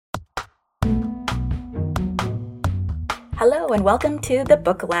Hello and welcome to the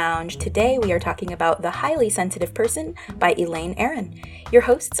Book Lounge. Today we are talking about The Highly Sensitive Person by Elaine Aron. Your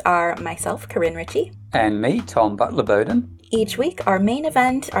hosts are myself, Corinne Ritchie. And me, Tom Butler-Bowden. Each week, our main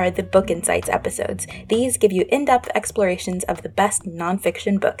event are the Book Insights episodes. These give you in-depth explorations of the best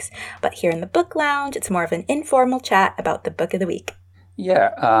nonfiction books. But here in the Book Lounge, it's more of an informal chat about the book of the week. Yeah,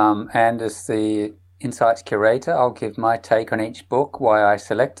 and as the Insights curator, I'll give my take on each book, why I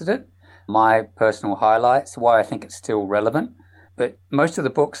selected it, my personal highlights, why I think it's still relevant. But most of the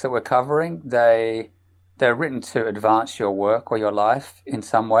books that we're covering, they're written to advance your work or your life in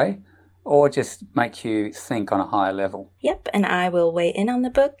some way, or just make you think on a higher level. Yep, and I will weigh in on the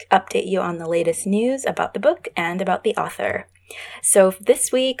book, update you on the latest news about the book and about the author. So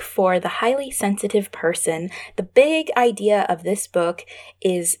this week for The Highly Sensitive Person, the big idea of this book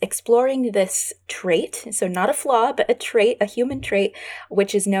is exploring this trait, so not a flaw, but a trait, a human trait,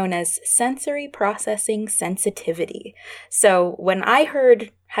 which is known as sensory processing sensitivity. So when I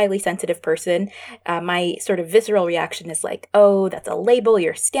heard highly sensitive person, my sort of visceral reaction is like, oh, that's a label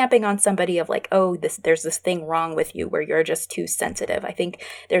you're stamping on somebody of like, oh, there's this thing wrong with you where you're just too sensitive. I think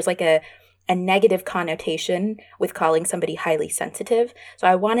there's like a negative connotation with calling somebody highly sensitive. So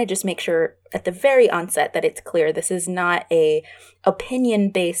I want to just make sure at the very onset that it's clear this is not a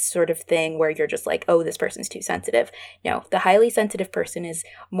opinion-based sort of thing where you're just like, oh, this person's too sensitive. No, the highly sensitive person is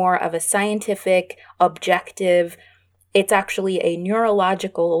more of a scientific, objective. It's actually a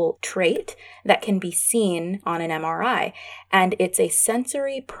neurological trait that can be seen on an MRI, and it's a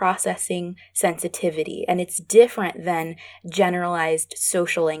sensory processing sensitivity, and it's different than generalized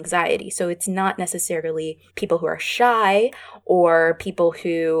social anxiety. So it's not necessarily people who are shy or people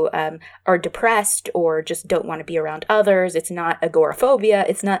who are depressed or just don't want to be around others. It's not agoraphobia.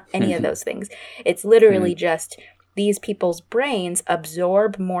 It's not any of those things. It's literally just these people's brains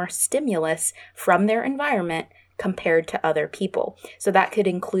absorb more stimulus from their environment compared to other people. So that could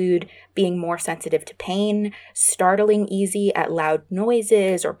include being more sensitive to pain, startling easy at loud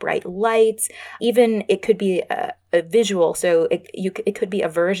noises or bright lights. Even it could be a visual. So it could be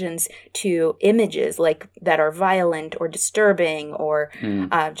aversions to images like that are violent or disturbing or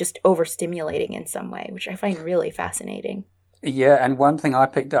just overstimulating in some way, which I find really fascinating. Yeah, and one thing I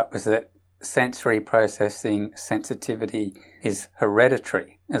picked up was that sensory processing sensitivity is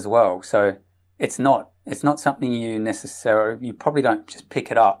hereditary as well. So it's not something you probably don't just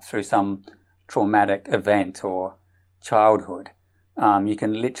pick it up through some traumatic event or childhood. You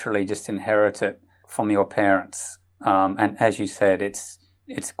can literally just inherit it from your parents. And as you said, it's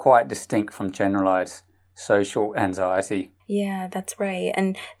quite distinct from generalized social anxiety. Yeah, that's right.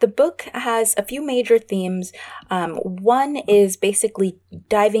 And the book has a few major themes. One is basically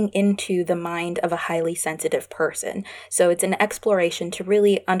diving into the mind of a highly sensitive person. So it's an exploration to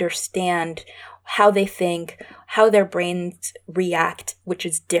really understand how they think, how their brains react, which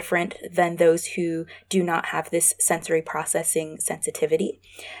is different than those who do not have this sensory processing sensitivity.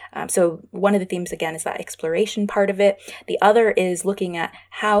 So one of the themes, again, is that exploration part of it. The other is looking at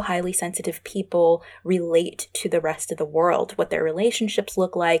how highly sensitive people relate to the rest of the world, what their relationships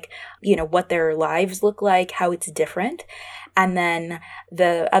look like, what their lives look like, how it's different. And then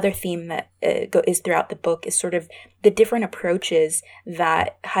the other theme that is throughout the book is sort of the different approaches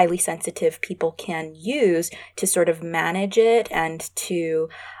that highly sensitive people can use to sort of manage it and to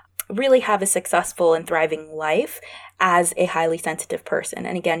really have a successful and thriving life as a highly sensitive person.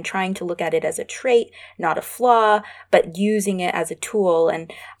 And again, trying to look at it as a trait, not a flaw, but using it as a tool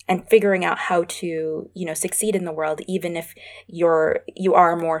and figuring out how to, succeed in the world, even if you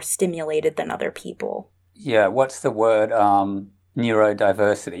are more stimulated than other people. Yeah, what's the word?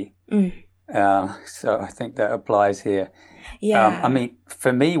 Neurodiversity. So I think that applies here. Yeah.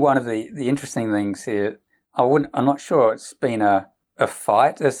 For me, one of the interesting things here, I'm not sure it's been a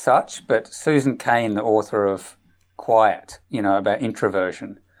fight as such, but Susan Cain, the author of Quiet, about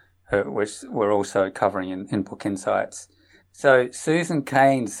introversion, which we're also covering in Book Insights. So Susan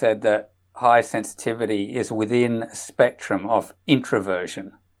Cain said that high sensitivity is within a spectrum of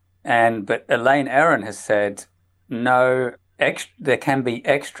introversion. But Elaine Aron has said, no, there can be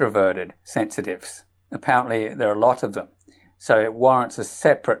extroverted sensitives. Apparently, there are a lot of them. So it warrants a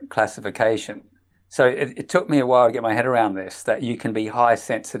separate classification. So it took me a while to get my head around this, that you can be high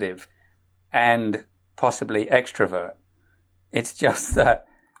sensitive and possibly extrovert. It's just that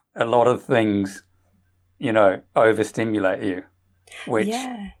a lot of things, overstimulate you, which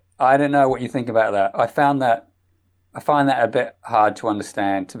I don't know what you think about that. I find that a bit hard to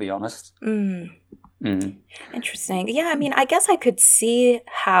understand, to be honest. Interesting. Yeah, I guess I could see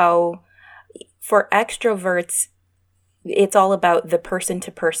how for extroverts, it's all about the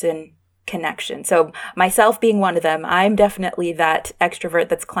person-to-person connection. So myself being one of them, I'm definitely that extrovert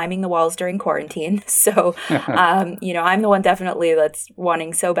that's climbing the walls during quarantine. So, I'm the one definitely that's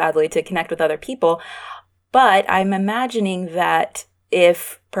wanting so badly to connect with other people. But I'm imagining that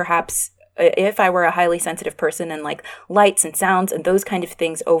if I were a highly sensitive person and like lights and sounds and those kind of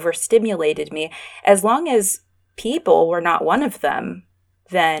things overstimulated me, as long as people were not one of them,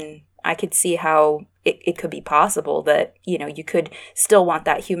 then I could see how it could be possible that, you could still want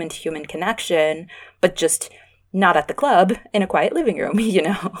that human to human connection, but just not at the club in a quiet living room,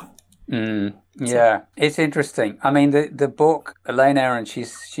 Yeah, it's interesting. I mean, the book, Elaine Aron,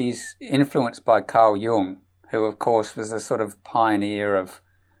 she's influenced by Carl Jung, who, of course, was a sort of pioneer of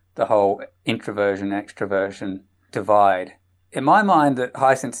the whole introversion, extroversion divide. In my mind, that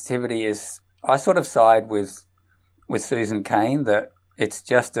high sensitivity I sort of side with Susan Cain, that it's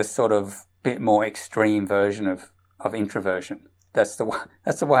just a sort of bit more extreme version of introversion. That's the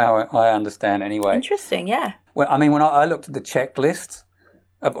way I understand anyway. Interesting, yeah. Well, I mean, when I looked at the checklist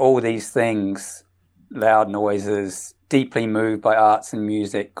of all these things, loud noises, deeply moved by arts and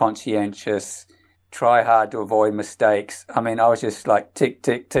music, conscientious, try hard to avoid mistakes. I mean, I was just like tick,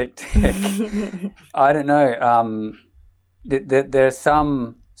 tick, tick, tick. I don't know. There's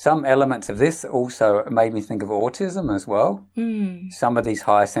some elements of this also made me think of autism as well. Some of these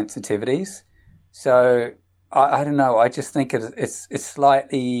high sensitivities. So I don't know. I just think it's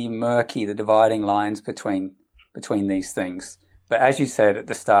slightly murky, the dividing lines between these things. But as you said at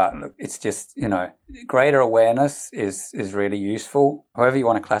the start, look, it's just, greater awareness is really useful. However you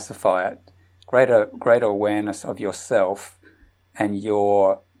want to classify it, greater awareness of yourself and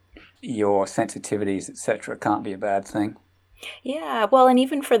your sensitivities, etc., can't be a bad thing. Yeah, well, and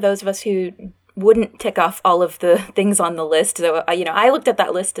even for those of us who wouldn't tick off all of the things on the list. So, I looked at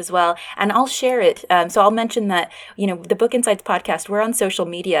that list as well, and I'll share it. So I'll mention that, the Book Insights podcast, we're on social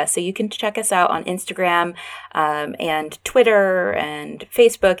media. So you can check us out on Instagram and Twitter and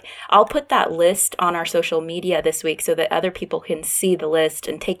Facebook. I'll put that list on our social media this week so that other people can see the list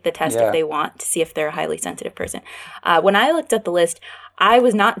and take the test if they want to see if they're a highly sensitive person. When I looked at the list, I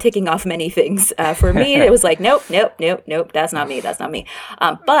was not ticking off many things. For me, it was like, nope, that's not me.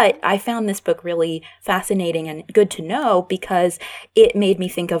 But I found this book really fascinating and good to know because it made me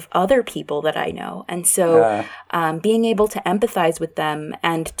think of other people that I know. And so being able to empathize with them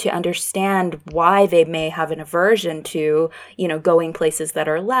and to understand why they may have an aversion to, going places that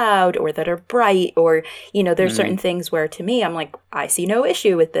are loud or that are bright or, there's certain things where to me, I'm like, I see no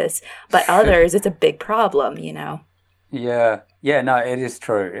issue with this. But others, it's a big problem, Yeah, no, it is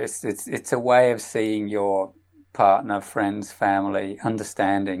true. It's a way of seeing your partner, friends, family,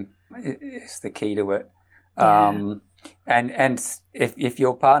 understanding is the key to it. Yeah. And if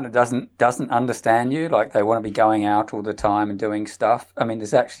your partner doesn't understand you, like they want to be going out all the time and doing stuff. I mean,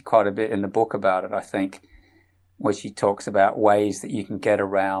 there's actually quite a bit in the book about it, I think, where she talks about ways that you can get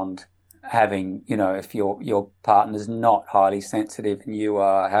around having, if your partner's not highly sensitive and you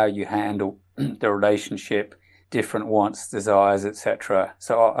are, how you handle the relationship, different wants, desires, etc.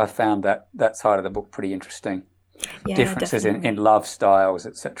 So I found that side of the book pretty interesting. Yeah, differences in love styles,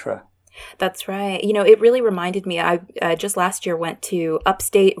 etc. That's right. It really reminded me, I just last year went to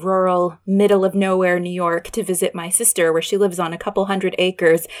upstate, rural, middle of nowhere, New York to visit my sister where she lives on a couple 100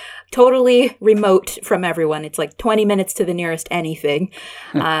 acres, totally remote from everyone. It's like 20 minutes to the nearest anything.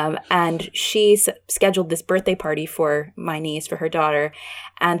 And she scheduled this birthday party for my niece, for her daughter.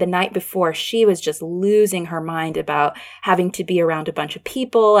 And the night before, she was just losing her mind about having to be around a bunch of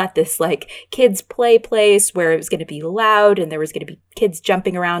people at this like kids play place where it was going to be loud and there was going to be kids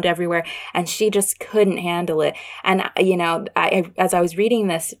jumping around everywhere. And she just couldn't handle it. And, as I was reading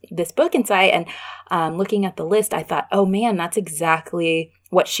this book Insight and looking at the list, I thought, oh man, that's exactly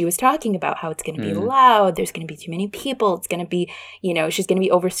what she was talking about, how it's going to be loud. There's going to be too many people. It's going to be, she's going to be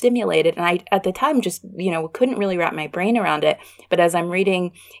overstimulated. And I, at the time, just, couldn't really wrap my brain around it. But as I'm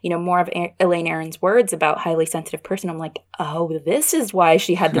reading, more of Elaine Aron's words about highly sensitive person, I'm like, oh, this is why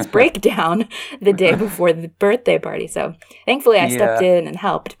she had this breakdown the day before the birthday party. So thankfully I stepped in and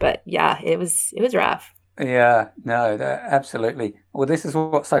helped. But yeah, it was rough. Yeah, no, absolutely. Well, this is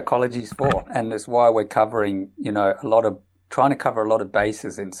what psychology's for. And that's why we're covering, trying to cover a lot of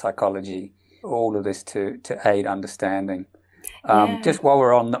bases in psychology, all of this to aid understanding. Just while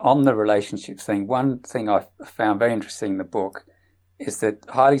we're on the relationship thing, one thing I found very interesting in the book is that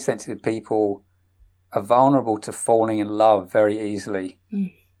highly sensitive people are vulnerable to falling in love very easily,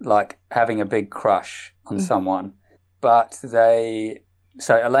 like having a big crush on someone. But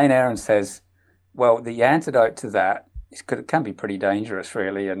so Elaine Aron says, well, the antidote to that it can be pretty dangerous,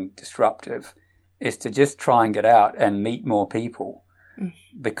 really, and disruptive, is to just try and get out and meet more people,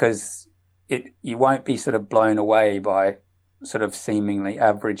 because you won't be sort of blown away by sort of seemingly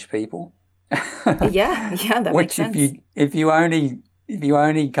average people. Yeah, that makes sense. if you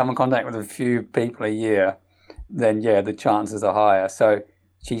only come in contact with a few people a year, then yeah, the chances are higher. So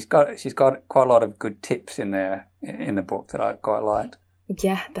she's got quite a lot of good tips in there in the book that I quite liked.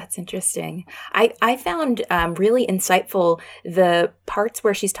 Yeah, that's interesting. I found really insightful the parts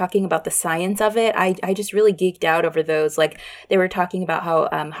where she's talking about the science of it. I just really geeked out over those. Like they were talking about how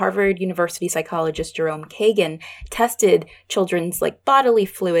Harvard University psychologist Jerome Kagan tested children's like bodily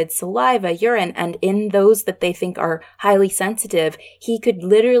fluids, saliva, urine, and in those that they think are highly sensitive, he could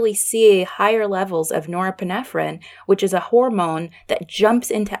literally see higher levels of norepinephrine, which is a hormone that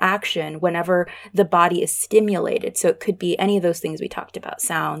jumps into action whenever the body is stimulated. So it could be any of those things we talked about,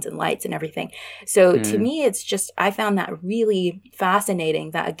 sounds and lights and everything. So to me, it's just, I found that really fascinating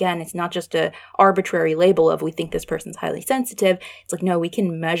that, again, it's not just a arbitrary label of we think this person's highly sensitive. It's like, no, we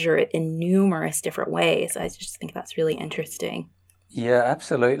can measure it in numerous different ways. I just think that's really interesting. Yeah,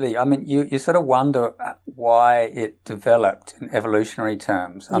 absolutely. I mean, you sort of wonder why it developed in evolutionary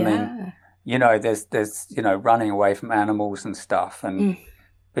terms. I mean, there's running away from animals and stuff and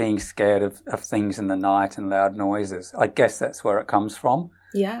being scared of things in the night and loud noises. I guess that's where it comes from.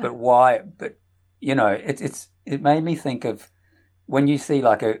 Yeah. But why? But, it made me think of when you see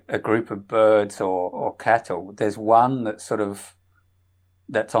like a group of birds or cattle, there's one that's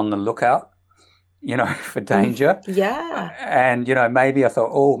on the lookout, for danger. Yeah. And, maybe I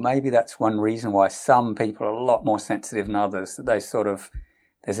thought, maybe that's one reason why some people are a lot more sensitive than others. There's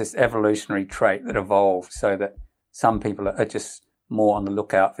this evolutionary trait that evolved so that some people are just more on the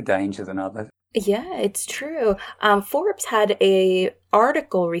lookout for danger than others. Yeah, it's true. Forbes had a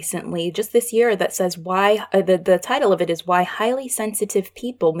article recently, just this year, that says why the title of it is "Why Highly Sensitive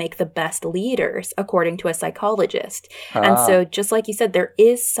People Make the Best Leaders," according to a psychologist. And so, just like you said, there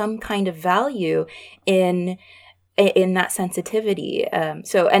is some kind of value in that sensitivity.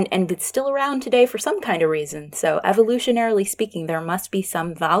 So it's still around today for some kind of reason. So evolutionarily speaking, there must be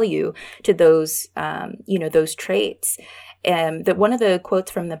some value to those, those traits. That one of the quotes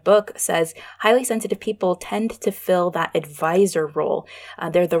from the book says, highly sensitive people tend to fill that advisor role.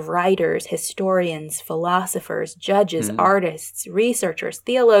 They're the writers, historians, philosophers, judges, artists, researchers,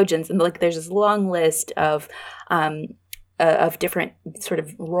 theologians, and like there's this long list of different sort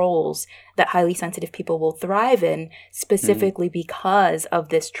of roles that highly sensitive people will thrive in, specifically because of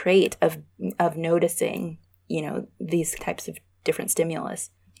this trait of noticing, these types of different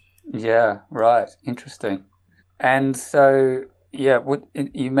stimulus. Yeah, right. Interesting. And so, yeah,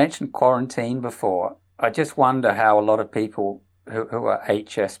 you mentioned quarantine before. I just wonder how a lot of people who are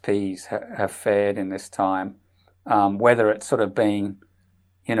HSPs have fared in this time, whether it's sort of been,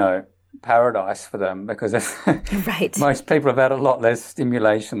 paradise for them because right. Most people have had a lot less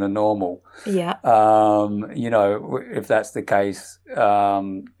stimulation than normal. Yeah. If that's the case,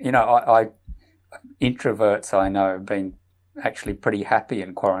 introverts I know have been actually pretty happy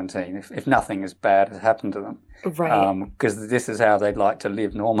in quarantine if nothing as bad has happened to them. Right. Because this is how they'd like to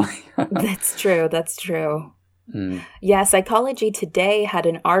live normally. That's true. Yeah, Psychology Today had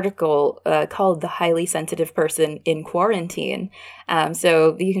an article called "The Highly Sensitive Person in Quarantine."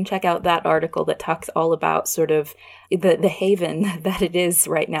 So you can check out that article that talks all about sort of the haven that it is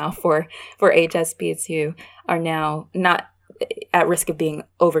right now for HSPs who are now not at risk of being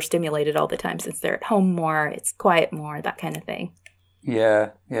overstimulated all the time since they're at home more, it's quiet more, that kind of thing. Yeah,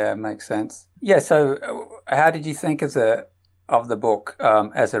 makes sense. Yeah, so how did you think of the book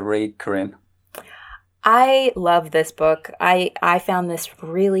as a read, Corinne? I love this book. I found this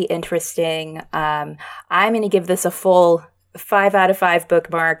really interesting. I'm going to give this a full 5 out of 5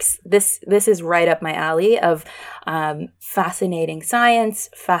 bookmarks. This is right up my alley of fascinating science,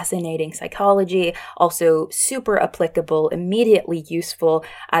 fascinating psychology, also super applicable, immediately useful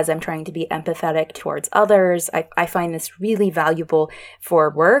as I'm trying to be empathetic towards others. I find this really valuable for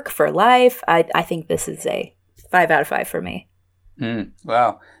work, for life. I think this is a 5 out of 5 for me.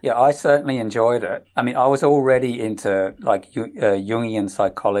 Wow. Yeah, I certainly enjoyed it. I mean, I was already into like Jungian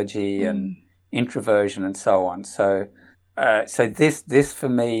psychology and introversion and so on. So this for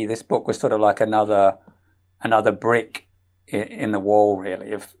me, this book was sort of like another brick in the wall,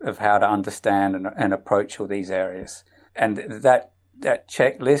 really, of how to understand and approach all these areas. And that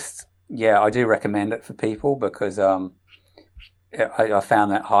checklist, yeah, I do recommend it for people because I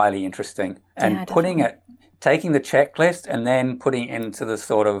found that highly interesting. And taking the checklist and then putting it into the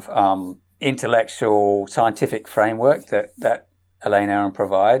sort of intellectual scientific framework that Elaine Aron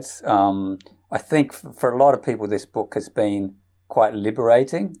provides. I think for a lot of people, this book has been quite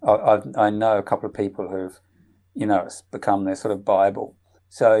liberating. I know a couple of people who've, it's become their sort of Bible.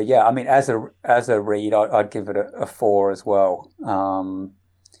 So yeah, I mean, as a read, I'd give it a 4 as well.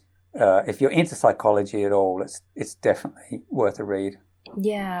 If you're into psychology at all, it's definitely worth a read.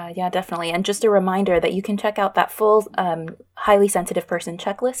 Yeah, definitely. And just a reminder that you can check out that full highly sensitive person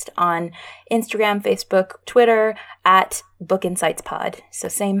checklist on Instagram, Facebook, Twitter at Book Insights Pod. So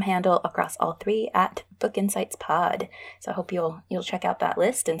same handle across all three at Book Insights Pod. So I hope you'll check out that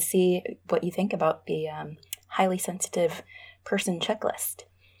list and see what you think about the highly sensitive person checklist.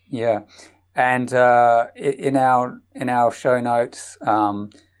 Yeah, and in our show notes,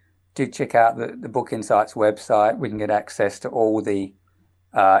 do check out the Book Insights website. We can get access to all the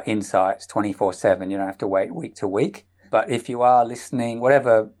insights 24/7. You don't have to wait week to week. But if you are listening,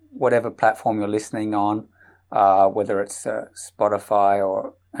 whatever platform you're listening on, whether it's Spotify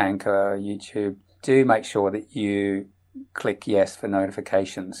or Anchor, YouTube, do make sure that you click yes for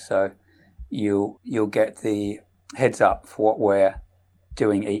notifications, so you'll get the heads up for what we're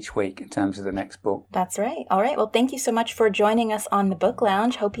doing each week in terms of the next book. That's right. All right. Well, thank you so much for joining us on the Book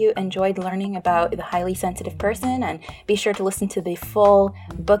Lounge. Hope you enjoyed learning about the highly sensitive person, and be sure to listen to the full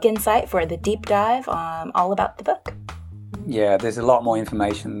Book Insight for the deep dive all about the book. Yeah, there's a lot more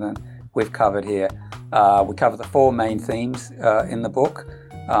information than we've covered here. We cover the 4 main themes in the book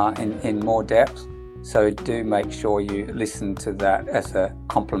in more depth, so do make sure you listen to that as a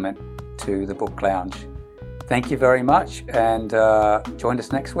complement to the Book Lounge. Thank you very much, and join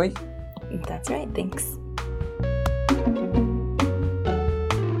us next week. That's right. Thanks.